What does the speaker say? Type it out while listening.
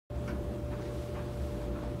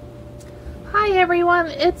Hi everyone,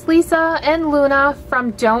 it's Lisa and Luna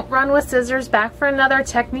from Don't Run with Scissors, back for another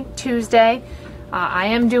Technique Tuesday. I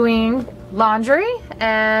am doing laundry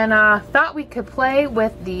and thought we could play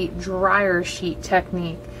with the dryer sheet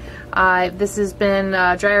technique. This has been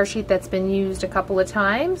a dryer sheet that's been used a couple of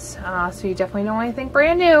times, so you definitely don't want anything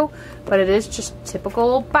brand new, but it is just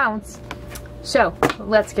typical bounce. So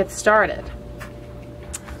let's get started.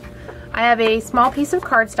 I have a small piece of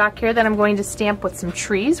cardstock here that I'm going to stamp with some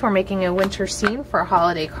trees. We're making a winter scene for a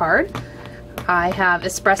holiday card. I have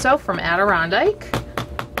Espresso from Adirondack.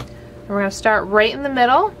 And we're going to start right in the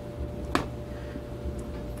middle.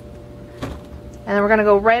 And then we're going to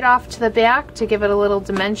go right off to the back to give it a little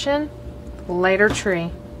dimension. Lighter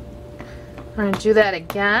tree. We're going to do that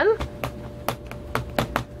again.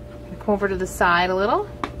 Come over to the side a little.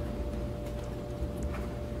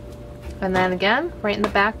 And then again, right in the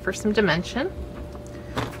back for some dimension.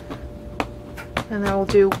 And then we'll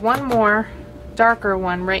do one more darker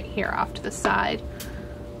one right here off to the side.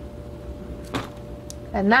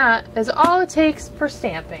 And that is all it takes for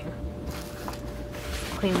stamping.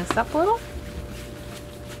 Clean this up a little.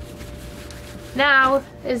 Now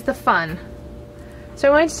is the fun. So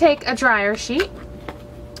I'm going to take a dryer sheet.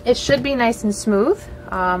 It should be nice and smooth.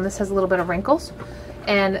 This has a little bit of wrinkles.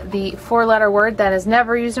 And the four-letter word that is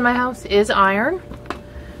never used in my house is iron.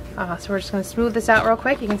 So we're just going to smooth this out real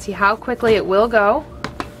quick. You can see how quickly it will go.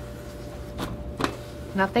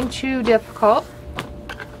 Nothing too difficult.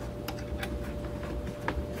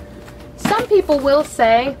 Some people will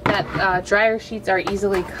say that dryer sheets are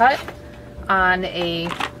easily cut on a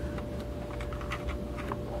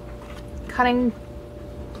cutting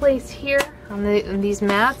place here on these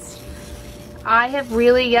mats. I have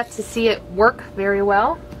really yet to see it work very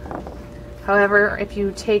well. However, if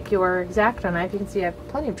you take your X-Acto knife, you can see I have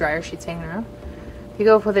plenty of dryer sheets hanging around. If you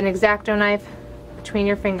go with an X-Acto knife between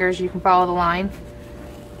your fingers, you can follow the line,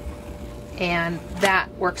 and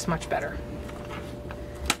that works much better.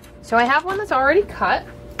 So I have one that's already cut.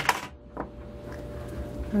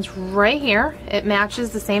 It's right here. It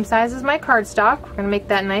matches the same size as my cardstock. We're going to make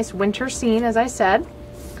that nice winter scene, as I said.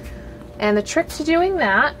 And the trick to doing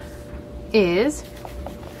that is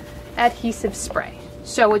adhesive spray.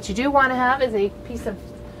 So what you do want to have is a piece of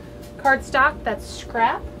cardstock that's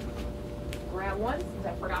scrap. Grab one since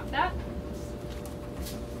I forgot that.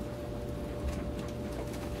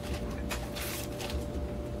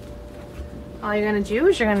 All you're going to do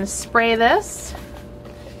is you're going to spray this.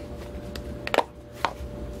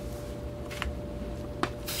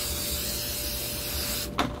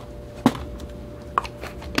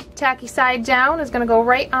 Tacky side down is going to go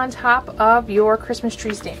right on top of your Christmas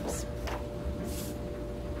tree stamps.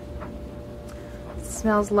 It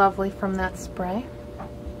smells lovely from that spray.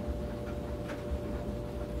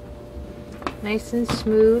 Nice and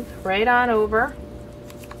smooth right on over.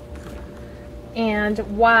 And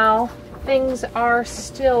while things are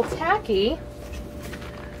still tacky,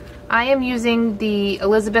 I am using the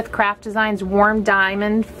Elizabeth Craft Designs Warm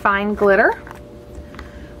Diamond Fine Glitter.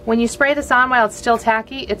 When you spray this on while it's still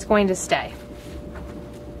tacky, it's going to stay.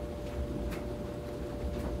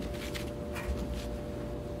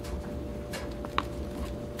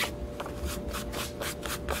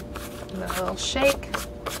 Give it a little shake.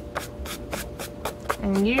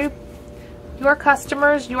 And your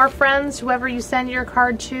customers, your friends, whoever you send your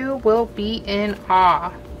card to will be in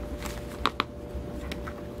awe.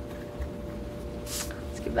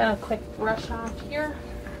 Let's give that a quick brush off here.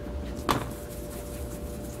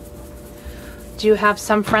 Do you have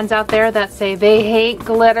some friends out there that say they hate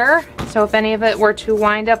glitter? So if any of it were to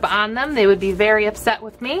wind up on them, they would be very upset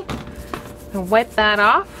with me. And wipe that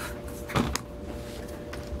off.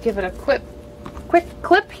 Give it a quick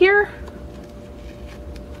clip here.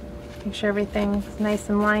 Make sure everything's nice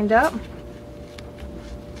and lined up.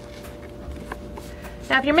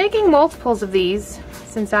 Now if you're making multiples of these,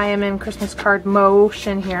 since I am in Christmas card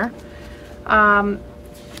motion here,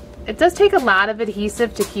 it does take a lot of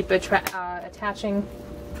adhesive to keep attaching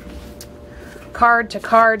card to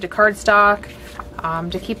cardstock,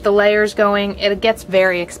 to keep the layers going. It gets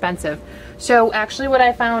very expensive. So actually what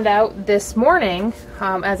I found out this morning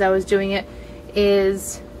as I was doing it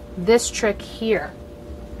is this trick here.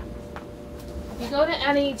 If you go to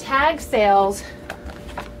any tag sales,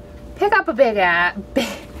 pick up a big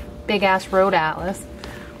ass road atlas,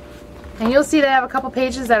 and you'll see they have a couple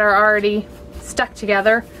pages that are already stuck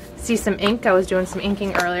together. See some ink? I was doing some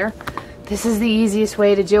inking earlier. This is the easiest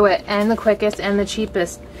way to do it, and the quickest and the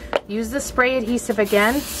cheapest. Use the spray adhesive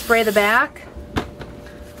again, spray the back,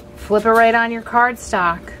 flip it right on your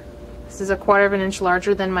cardstock. This is 1/4 of an inch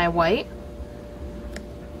larger than my white.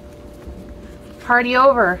 Party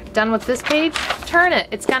over. Done with this page? Turn it.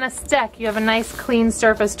 It's gonna stick. You have a nice clean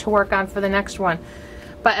surface to work on for the next one.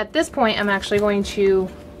 But at this point, I'm actually going to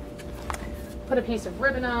put a piece of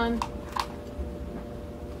ribbon on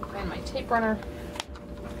and my tape runner.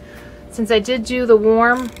 Since I did do the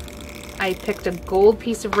warm, I picked a gold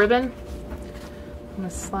piece of ribbon. I'm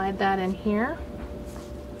gonna slide that in here.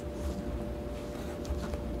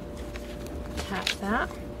 Attach that.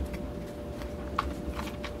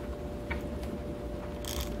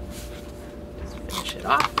 Just finish it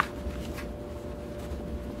off.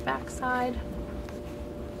 Back side.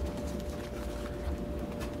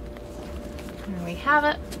 There we have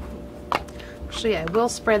it. Actually, I will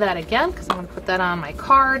spray that again because I'm going to put that on my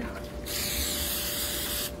card.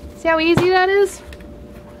 See how easy that is?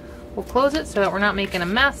 We'll close it so that we're not making a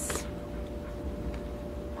mess.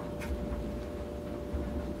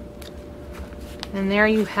 And there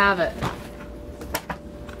you have it.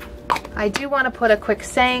 I do want to put a quick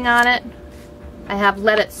saying on it. I have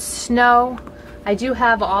Let It Snow. I do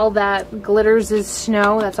have All That Glitters Is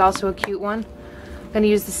Snow. That's also a cute one. I'm going to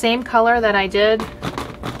use the same color that I did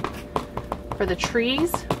for the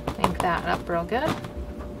trees. Ink that up real good.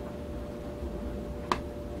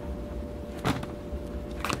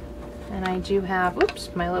 And I do have, oops,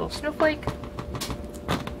 my little snowflake.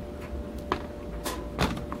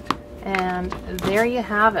 And there you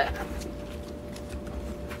have it.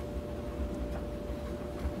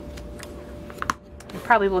 I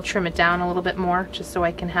probably will trim it down a little bit more just so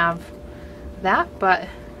I can have that, but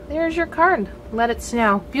there's your card. Let It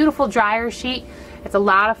Snow. Beautiful dryer sheet. It's a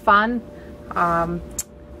lot of fun.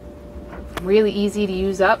 Really easy to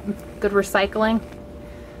use up. Good recycling.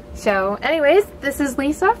 So anyways, this is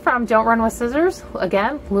Lisa from Don't Run with Scissors.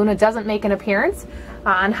 Again, Luna doesn't make an appearance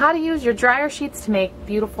on how to use your dryer sheets to make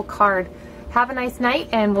beautiful card. Have a nice night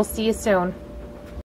and we'll see you soon.